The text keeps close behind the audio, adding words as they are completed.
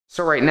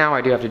So right now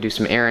I do have to do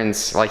some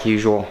errands like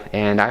usual,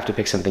 and I have to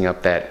pick something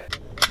up that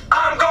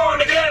I'm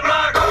going to get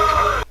my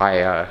gun.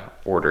 I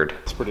ordered.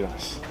 It's pretty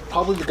nice.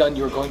 Probably the gun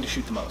you were going to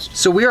shoot the most.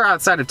 So we are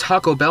outside of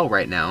Taco Bell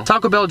right now.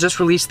 Taco Bell just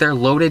released their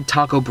loaded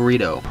taco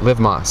burrito. Live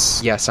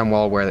Más. Yes, I'm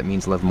well aware that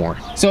means live more.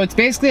 So it's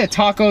basically a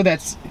taco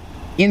that's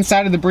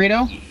inside of the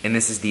burrito. And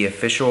this is the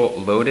official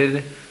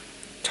loaded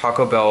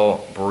Taco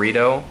Bell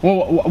burrito.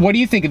 Well, what do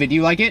you think of it? Do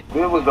you like it?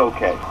 It was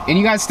okay. And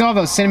you guys still have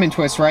those cinnamon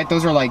twists, right?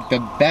 Those are like the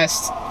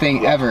best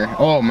thing ever.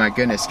 Oh my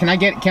goodness. Can I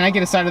get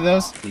a side of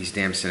those? These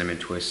damn cinnamon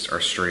twists are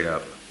straight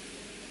up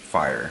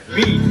fire.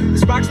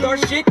 This rock star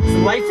shit is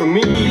life for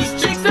me.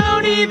 These chicks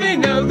don't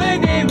even know the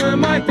name of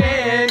my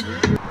band.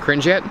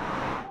 Cringe yet?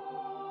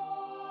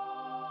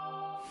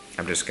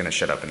 I'm just gonna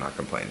shut up and not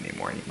complain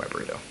anymore and eat my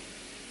burrito.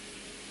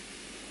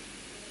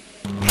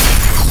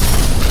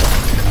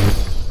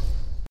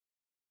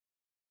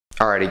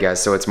 Alrighty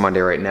guys, so it's Monday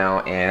right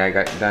now and I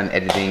got done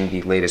editing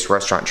the latest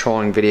restaurant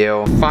trolling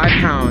video. 5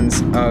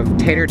 pounds of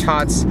tater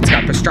tots. It's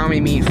got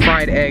pastrami meat,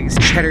 fried eggs,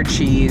 cheddar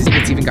cheese.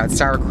 It's even got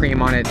sour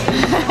cream on it.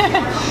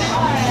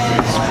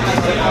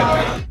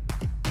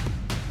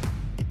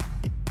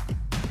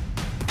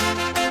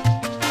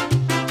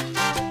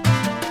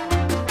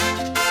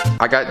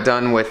 I got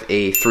done with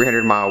a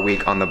 300-mile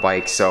week on the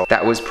bike, so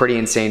that was pretty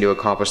insane to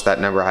accomplish that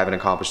number. I haven't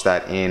accomplished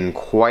that in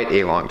quite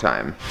a long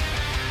time.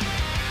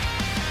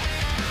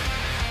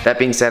 That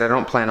being said, I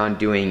don't plan on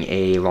doing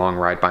a long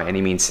ride by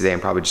any means today. I'm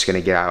probably just gonna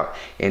get out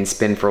and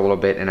spin for a little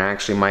bit, and I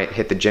actually might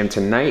hit the gym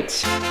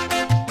tonight.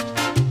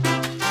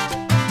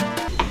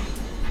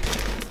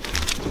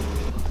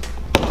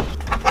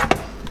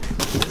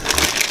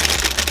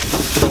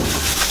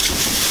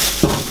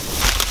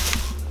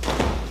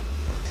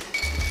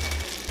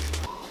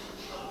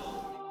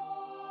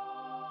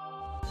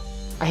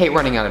 I hate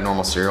running out of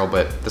normal cereal,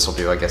 but this will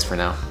do, I guess, for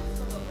now.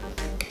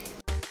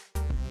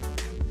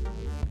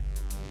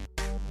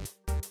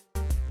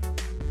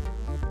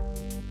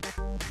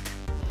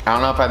 I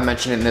don't know if I've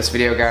mentioned it in this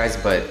video, guys,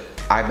 but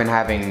I've been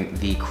having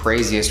the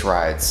craziest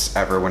rides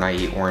ever when I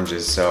eat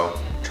oranges. So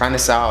trying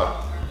this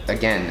out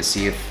again to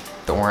see if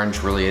the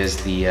orange really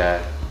is the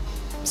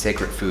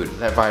sacred food.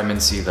 That vitamin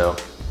C though.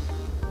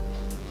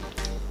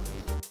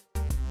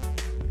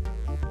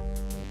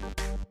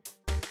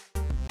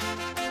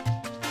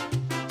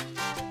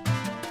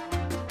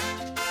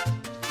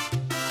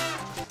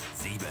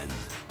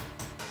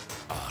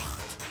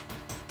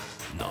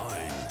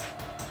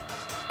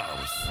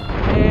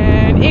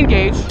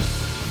 Engage.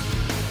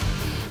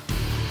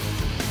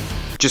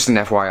 Just an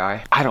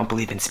FYI, I don't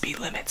believe in speed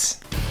limits.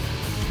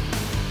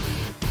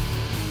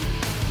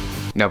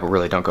 No, but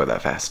really, don't go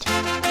that fast.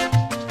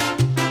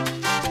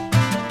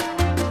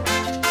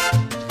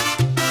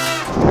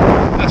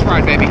 That's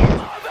right, baby.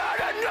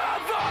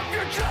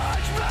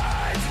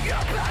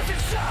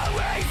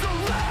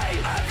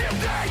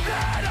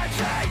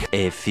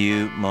 A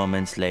few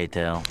moments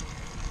later.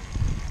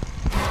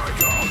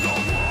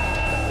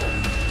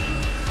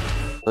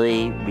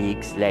 3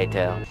 weeks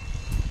later.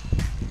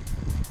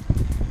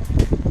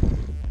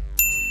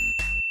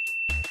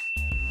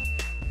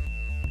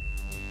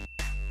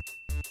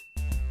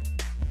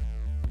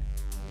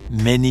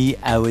 Many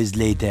hours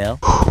later.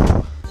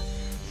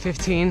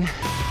 15.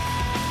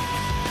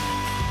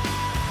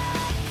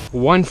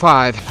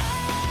 1-5.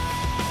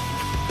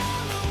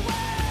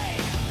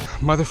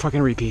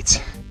 Motherfucking repeats.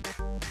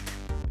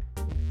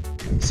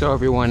 So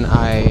everyone,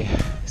 I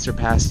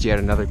surpassed yet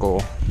another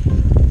goal.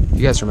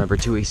 You guys remember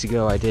 2 weeks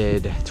ago I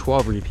did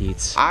 12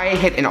 repeats. I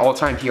hit an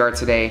all-time PR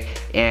today,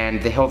 and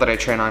the hill that I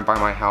train on by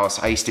my house,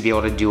 I used to be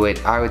able to do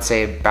it, I would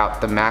say about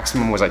the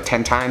maximum was like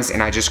 10 times,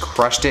 and I just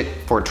crushed it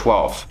for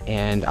 12.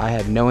 And I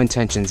had no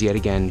intentions yet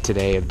again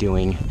today of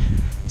doing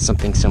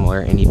something similar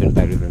and even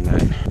better than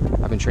that.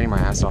 I've been training my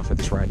ass off for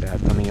this ride that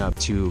coming up.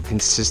 To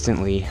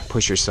consistently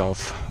push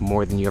yourself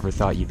more than you ever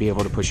thought you'd be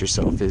able to push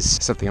yourself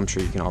is something I'm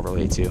sure you can all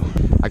relate to.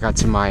 I got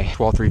to my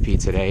 12th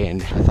repeat today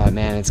and I thought,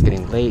 man, it's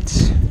getting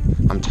late.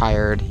 I'm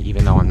tired,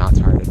 even though I'm not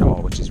tired at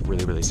all, which is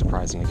really, really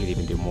surprising. I could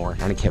even do more.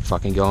 And I kept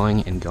fucking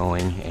going,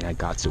 and I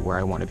got to where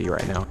I want to be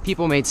right now.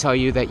 People may tell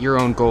you that your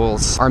own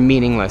goals are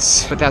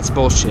meaningless, but that's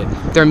bullshit.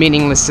 They're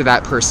meaningless to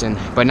that person,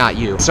 but not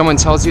you. If someone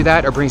tells you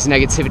that or brings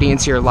negativity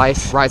into your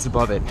life, rise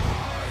above it.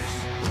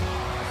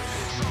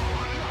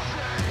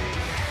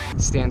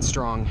 Stand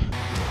strong.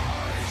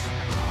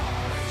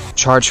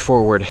 Charge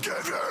forward.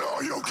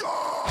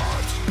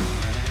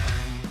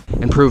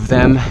 And prove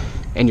them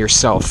and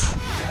yourself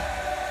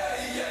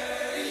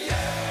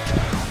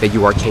that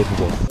you are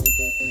capable.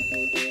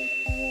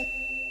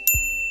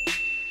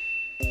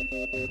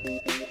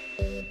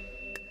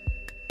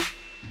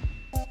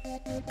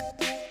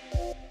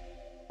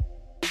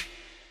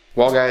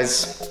 Well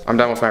guys, I'm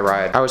done with my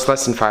ride. I was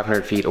less than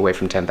 500 feet away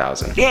from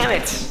 10,000. Damn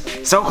it!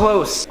 So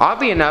close!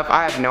 Oddly enough,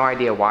 I have no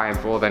idea why I'm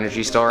full of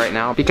energy still right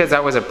now, because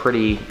that was a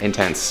pretty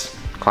intense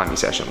climbing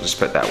session, let's just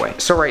put it that way.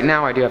 So right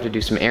now I do have to do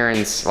some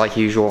errands like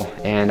usual,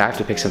 and I have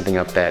to pick something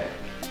up that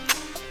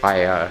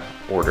I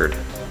ordered.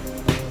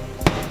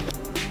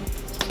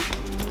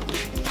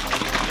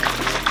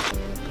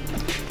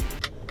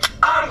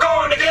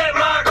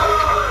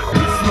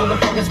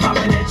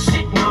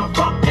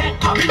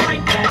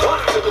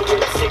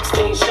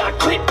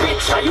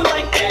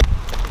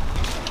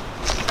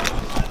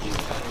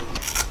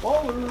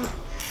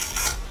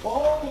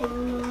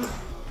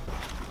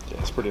 Yeah,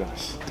 it's pretty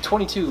nice. The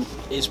 22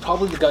 is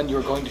probably the gun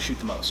you're going to shoot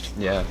the most.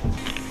 Yeah.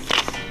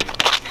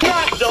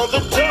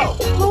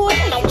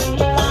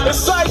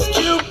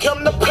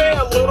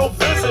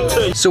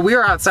 So we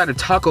are outside of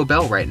Taco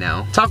Bell right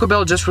now. Taco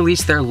Bell just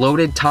released their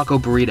loaded taco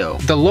burrito.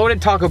 The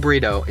loaded taco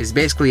burrito is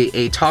basically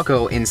a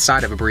taco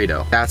inside of a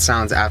burrito. That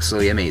sounds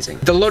absolutely amazing.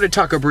 The loaded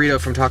taco burrito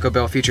from Taco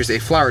Bell features a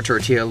flour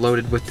tortilla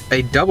loaded with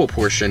a double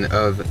portion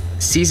of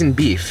seasoned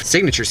beef,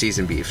 signature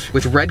seasoned beef,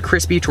 with red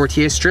crispy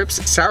tortilla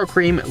strips, sour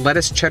cream,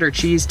 lettuce, cheddar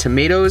cheese,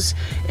 tomatoes,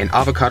 and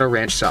avocado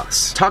ranch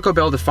sauce. Taco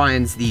Bell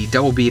defines the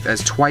double beef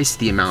as twice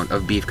the amount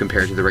of beef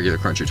compared to the regular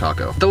crunchy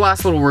taco. The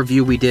last little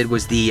review we did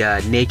was the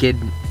naked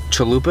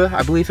chalupa,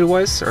 I believe it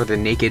was, or the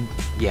naked,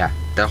 yeah,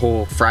 the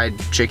whole fried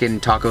chicken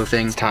taco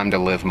thing. It's time to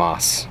live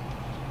Moss.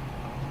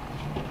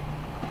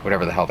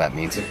 Whatever the hell that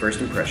means. The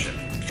first impression,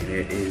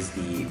 it is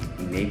the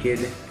naked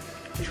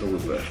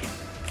chalupa.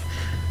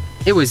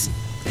 It was,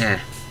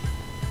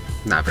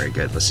 not very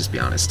good, let's just be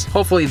honest.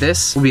 Hopefully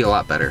this will be a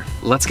lot better.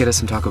 Let's get us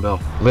some Taco Bell.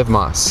 Live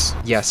Moss.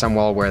 Yes, I'm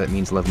well aware that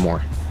means live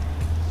more.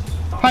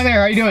 Hi there,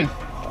 how you doing?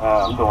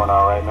 I'm doing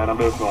all right, man. I'm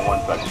just doing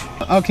 1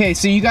 second. Okay,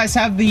 so you guys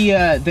have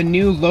the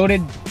new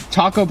loaded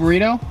taco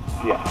burrito?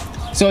 Yeah.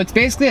 So it's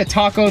basically a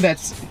taco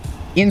that's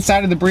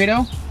inside of the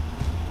burrito?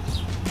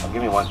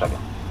 Give me 1 second.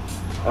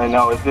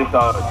 No, it's just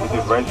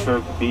red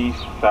strips, beef,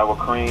 sour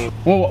cream.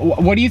 Well,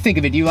 what do you think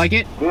of it? Do you like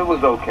it? It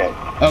was okay.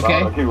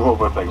 Okay. Give me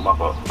 1 second, my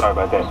fault. Sorry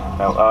about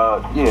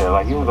that. Yeah,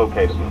 like it was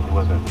okay to me. It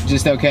wasn't.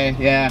 Just okay,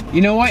 yeah.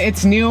 You know what?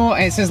 It's new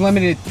and it says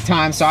limited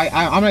time, so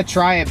I'm gonna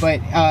try it. But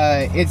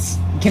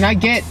can I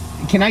get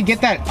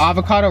that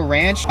avocado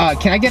ranch?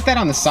 Can I get that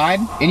on the side?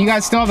 And you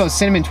guys still have those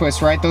cinnamon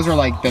twists, right? Those are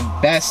like the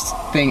best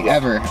thing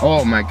ever.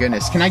 Oh my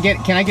goodness. Can I get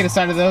a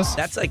side of those?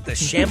 That's like the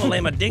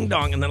shamalama ding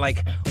dong, and they're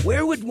like,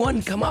 where would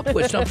one come up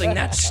with something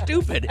that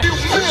stupid?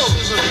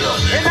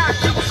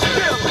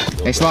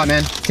 Thanks a lot,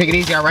 man. Take it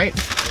easy, all right?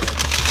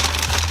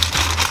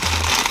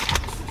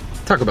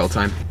 Taco Bell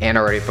time. And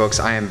alrighty, folks,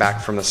 I am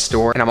back from the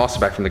store, and I'm also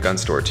back from the gun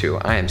store too.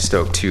 I am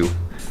stoked to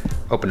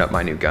open up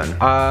my new gun.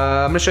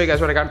 I'm gonna show you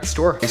guys what I got at the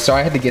store. So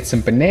I had to get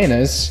some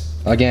bananas.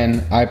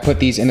 Again, I put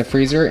these in the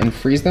freezer and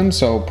freeze them,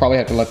 so probably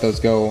have to let those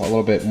go a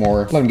little bit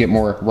more, let them get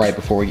more ripe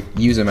before we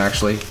use them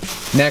actually.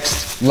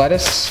 Next,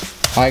 lettuce.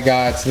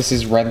 This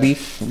is red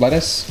leaf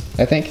lettuce,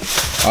 I think.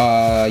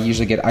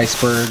 Usually get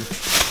iceberg,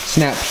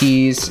 snap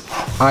peas.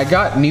 I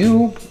got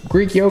new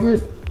Greek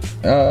yogurt.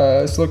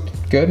 This looked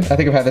good. I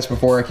think I've had this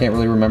before, I can't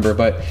really remember,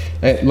 but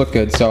it looked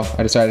good, so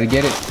I decided to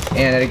get it. And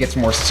I had to get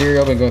some more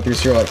cereal. I've been going through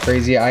cereal like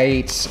crazy. I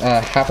ate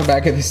half a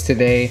bag of this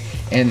today,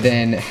 and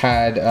then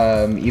had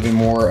even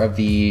more of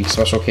the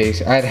Special K.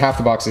 I had half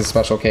the box of the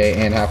Special K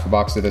and half a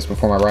box of this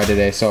before my ride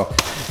today, so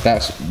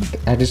that's,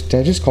 did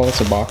I just call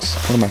this a box?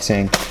 What am I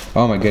saying?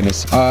 Oh my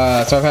goodness. So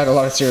I've had a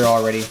lot of cereal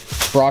already.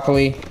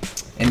 Broccoli,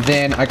 and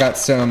then I got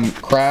some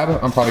crab.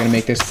 I'm probably gonna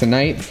make this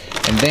tonight.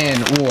 And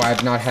then, ooh,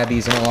 I've not had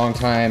these in a long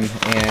time,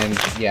 and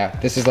yeah,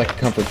 this is like a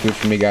comfort food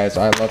for me, guys.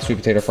 I love sweet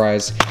potato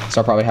fries, so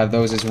I'll probably have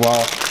those as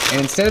well.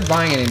 And instead of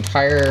buying an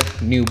entire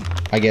new,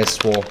 I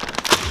guess, well,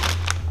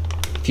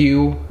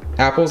 few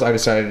apples, I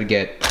decided to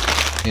get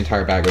an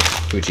entire bag of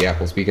Fuji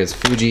apples because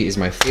Fuji is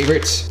my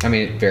favorite. I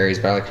mean, it varies,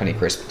 but I like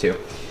Honeycrisp too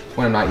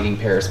when I'm not eating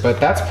pears. But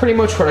that's pretty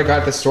much what I got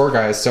at the store,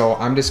 guys. So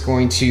I'm just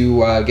going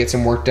to get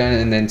some work done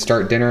and then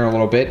start dinner in a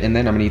little bit, and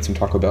then I'm gonna eat some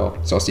Taco Bell.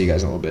 So I'll see you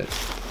guys in a little bit.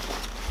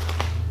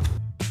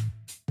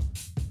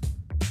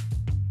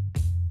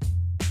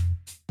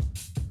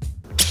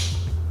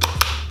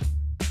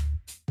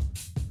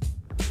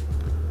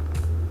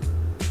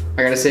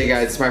 I gotta say,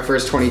 guys, it's my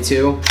first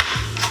 22,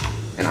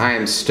 and I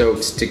am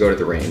stoked to go to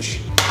the range.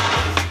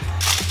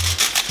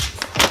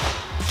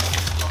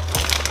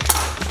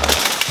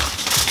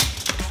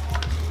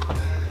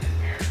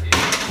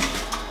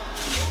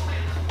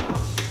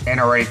 And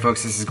alrighty,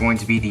 folks, this is going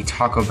to be the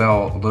Taco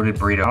Bell loaded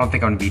burrito. I don't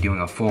think I'm gonna be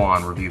doing a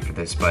full-on review for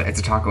this, but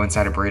it's a taco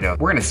inside a burrito.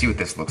 We're gonna see what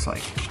this looks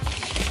like.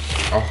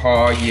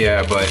 Oh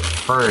yeah, but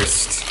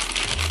first,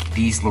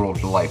 these little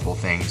delightful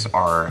things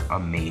are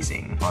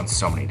amazing on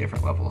so many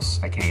different levels.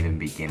 I can't even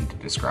begin to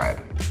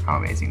describe how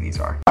amazing these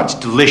are. It's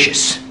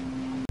delicious.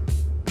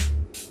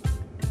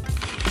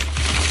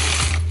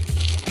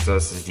 So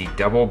this is the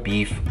double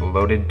beef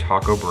loaded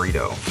taco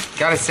burrito.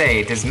 Gotta say,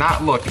 it does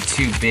not look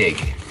too big,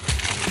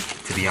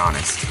 to be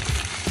honest.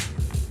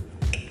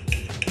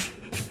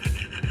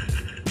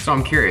 So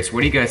I'm curious,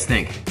 what do you guys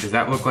think? Does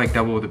that look like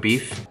double the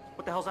beef?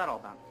 What the hell's that all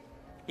about?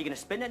 You gonna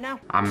spin it now?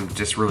 I'm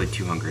just really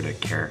too hungry to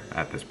care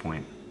at this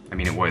point. I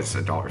mean, it was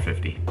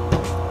 $1.50.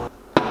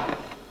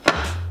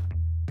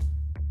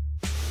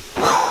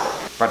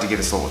 About to give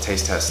this a little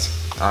taste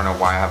test. I don't know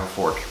why I have a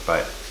fork,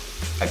 but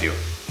I do.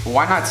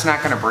 Why not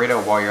snack on a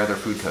burrito while your other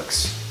food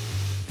cooks?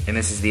 And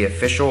this is the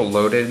official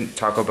loaded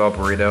Taco Bell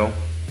burrito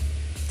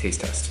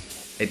taste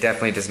test. It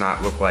definitely does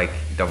not look like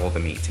double the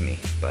meat to me,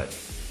 but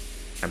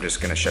I'm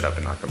just gonna shut up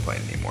and not complain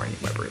anymore and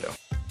eat my burrito.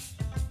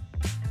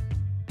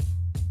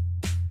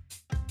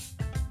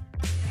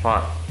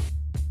 Hot.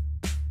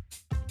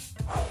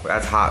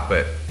 That's hot,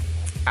 but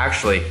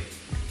actually,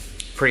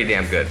 pretty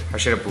damn good. I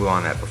should have blew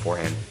on that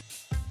beforehand.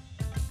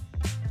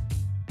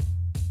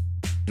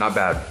 Not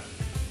bad.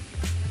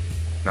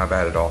 Not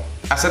bad at all.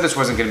 I said this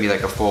wasn't gonna be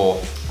like a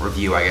full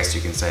review, I guess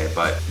you can say,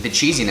 but the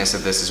cheesiness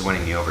of this is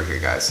winning me over here,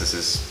 guys.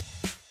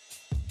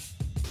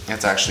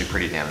 That's actually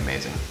pretty damn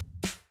amazing.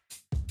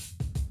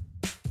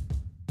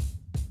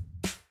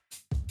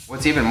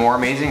 What's even more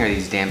amazing are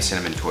these damn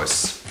cinnamon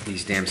twists.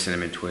 These damn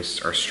cinnamon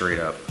twists are straight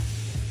up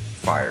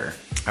fire.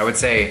 I would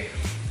say,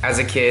 as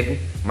a kid,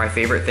 my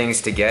favorite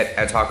things to get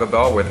at Taco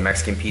Bell were the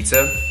Mexican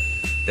pizza,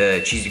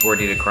 the cheesy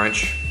gordita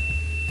crunch,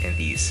 and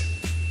these.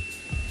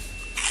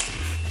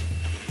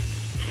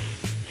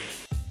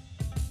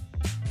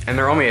 And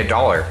they're only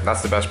 $1,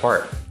 that's the best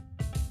part.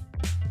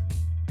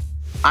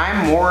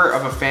 I'm more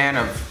of a fan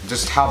of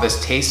just how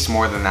this tastes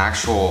more than the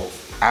actual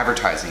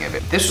advertising of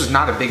it. This was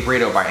not a big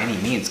burrito by any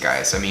means,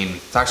 guys. I mean,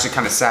 it's actually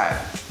kind of sad,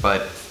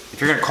 but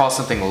if you're gonna call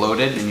something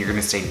loaded and you're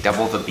gonna say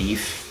double the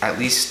beef, at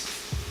least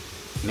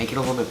make it a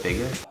little bit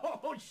bigger.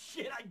 Oh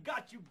shit, I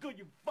got you good,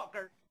 you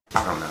fucker.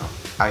 I don't know.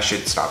 I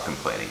should stop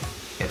complaining.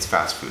 It's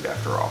fast food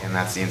after all. And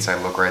that's the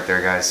inside look right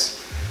there,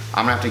 guys.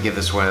 I'm gonna have to give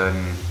this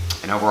one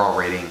an overall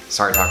rating.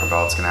 Sorry, Taco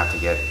Bell, it's gonna have to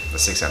get a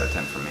 6 out of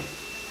 10 from me.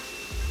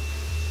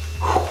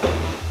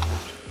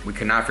 We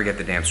could not forget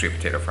the damn sweet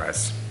potato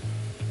fries.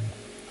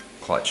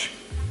 Clutch.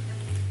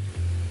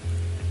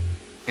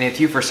 And if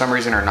you, for some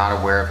reason, are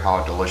not aware of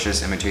how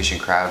delicious imitation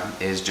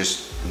crab is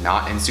just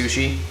not in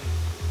sushi,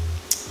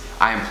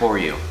 I implore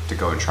you to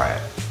go and try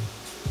it.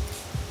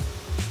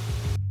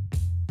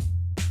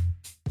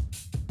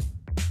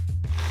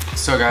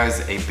 So guys,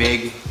 a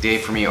big day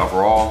for me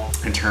overall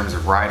in terms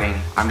of riding.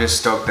 I'm just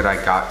stoked that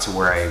I got to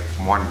where I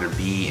wanted to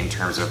be in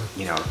terms of,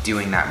 you know,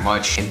 doing that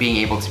much and being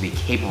able to be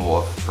capable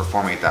of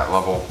performing at that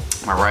level.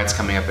 My ride's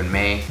coming up in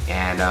May,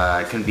 and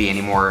I couldn't be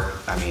any more,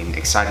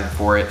 excited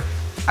for it.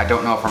 I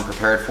don't know if I'm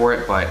prepared for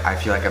it, but I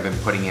feel like I've been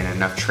putting in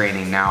enough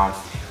training now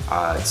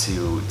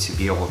to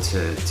be able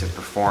to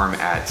perform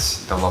at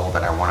the level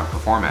that I want to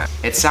perform at.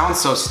 It sounds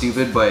so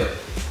stupid, but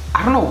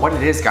I don't know what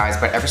it is, guys,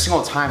 but every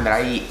single time that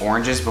I eat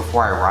oranges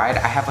before I ride,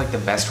 I have like the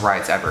best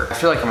rides ever. I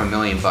feel like I'm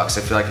 $1,000,000.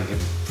 I feel like I could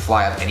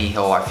fly up any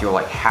hill. I feel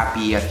like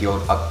happy, I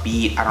feel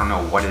upbeat. I don't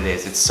know what it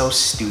is. It's so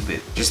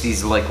stupid. Just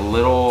these like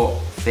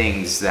little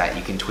things that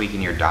you can tweak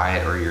in your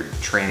diet or your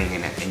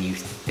training, and you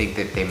think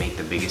that they make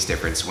the biggest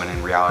difference, when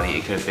in reality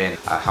it could have been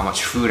how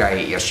much food I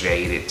ate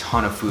yesterday. I ate a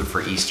ton of food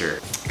for Easter.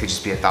 It could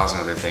just be 1,000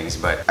 other things,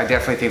 but I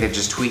definitely think that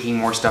just tweaking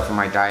more stuff in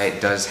my diet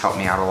does help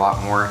me out a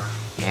lot more.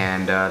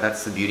 And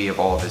that's the beauty of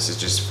all of this, is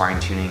just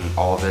fine-tuning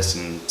all of this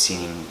and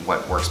seeing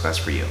what works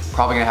best for you.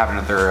 Probably gonna have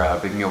another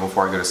big meal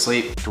before I go to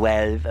sleep.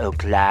 12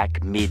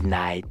 o'clock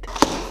midnight.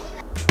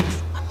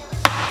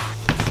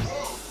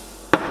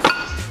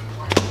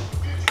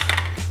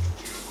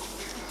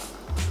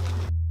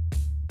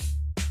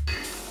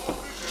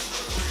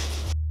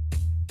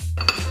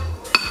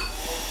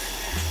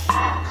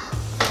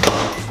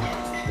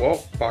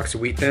 Well, box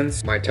of Wheat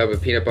Thins, my tub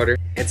of peanut butter,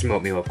 and some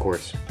oatmeal, of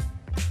course.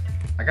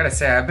 I gotta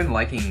say, I've been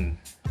liking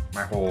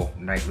my whole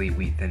nightly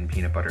Wheat Thin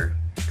peanut butter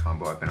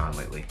combo I've been on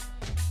lately.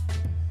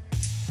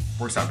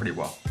 Works out pretty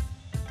well.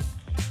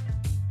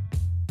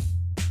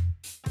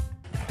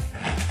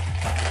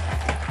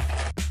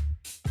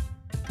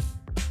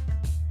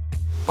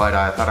 But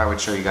I thought I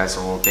would show you guys a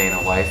little day in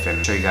the life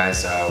and show you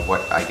guys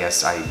what I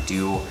guess I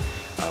do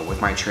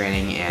with my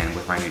training and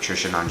with my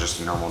nutrition on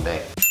just a normal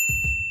day.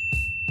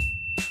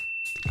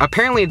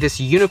 Apparently this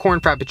unicorn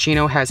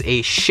frappuccino has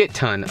a shit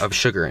ton of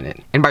sugar in it.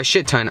 And by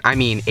shit ton, I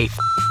mean a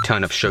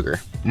ton of sugar.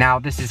 Now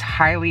this is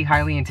highly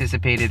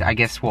anticipated, I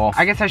guess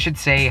I should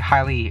say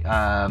highly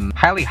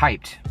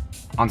hyped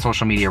on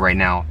social media right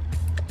now.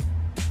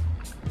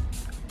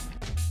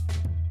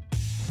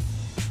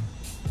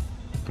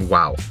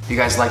 Wow. If you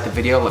guys liked the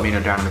video, let me know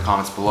down in the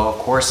comments below. Of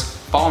course,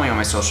 follow me on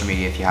my social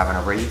media if you haven't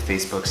already.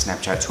 Facebook,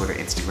 Snapchat, Twitter,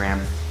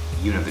 Instagram,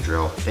 you know the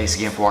drill. Thanks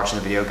again for watching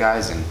the video,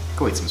 guys, and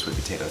go eat some sweet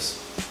potatoes.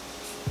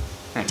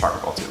 And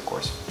Taco Bell too, of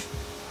course.